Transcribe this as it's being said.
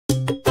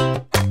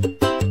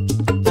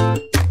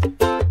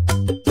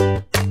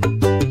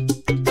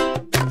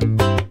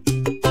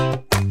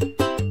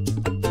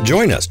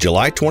Join us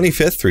July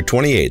 25th through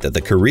 28th at the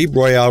Caribe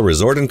Royale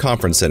Resort and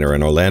Conference Center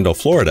in Orlando,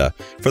 Florida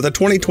for the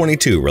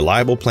 2022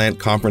 Reliable Plant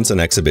Conference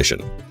and Exhibition.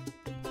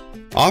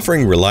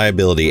 Offering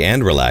reliability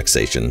and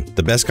relaxation,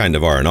 the best kind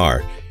of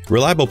R&R,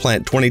 Reliable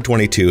Plant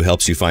 2022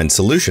 helps you find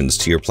solutions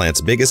to your plant's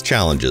biggest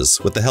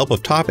challenges with the help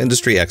of top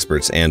industry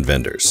experts and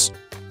vendors.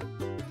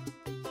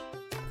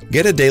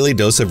 Get a daily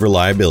dose of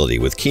reliability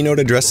with keynote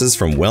addresses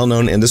from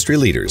well-known industry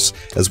leaders,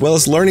 as well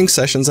as learning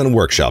sessions and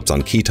workshops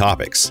on key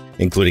topics,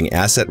 including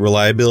asset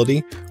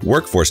reliability,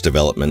 workforce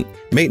development,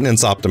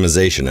 maintenance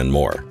optimization, and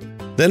more.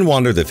 Then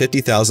wander the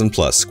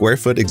 50,000-plus square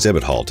foot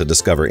exhibit hall to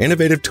discover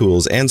innovative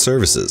tools and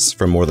services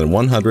from more than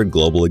 100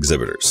 global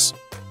exhibitors.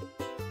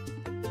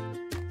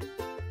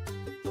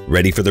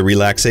 Ready for the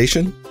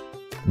relaxation?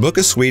 Book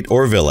a suite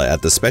or villa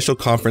at the special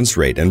conference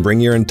rate and bring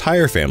your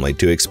entire family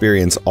to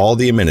experience all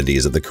the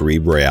amenities of the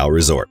Caribe Royale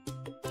Resort,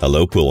 a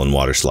low pool and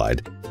water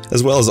slide,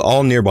 as well as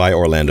all nearby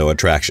Orlando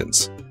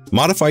attractions.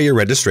 Modify your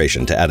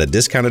registration to add a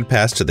discounted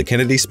pass to the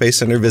Kennedy Space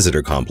Center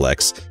Visitor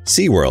Complex,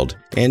 SeaWorld,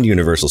 and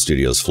Universal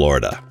Studios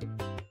Florida.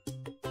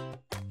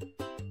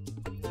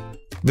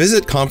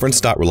 Visit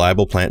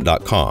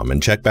conference.reliableplant.com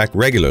and check back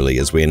regularly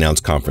as we announce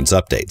conference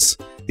updates.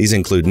 These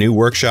include new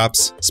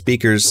workshops,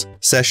 speakers,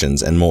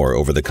 sessions, and more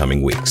over the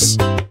coming weeks.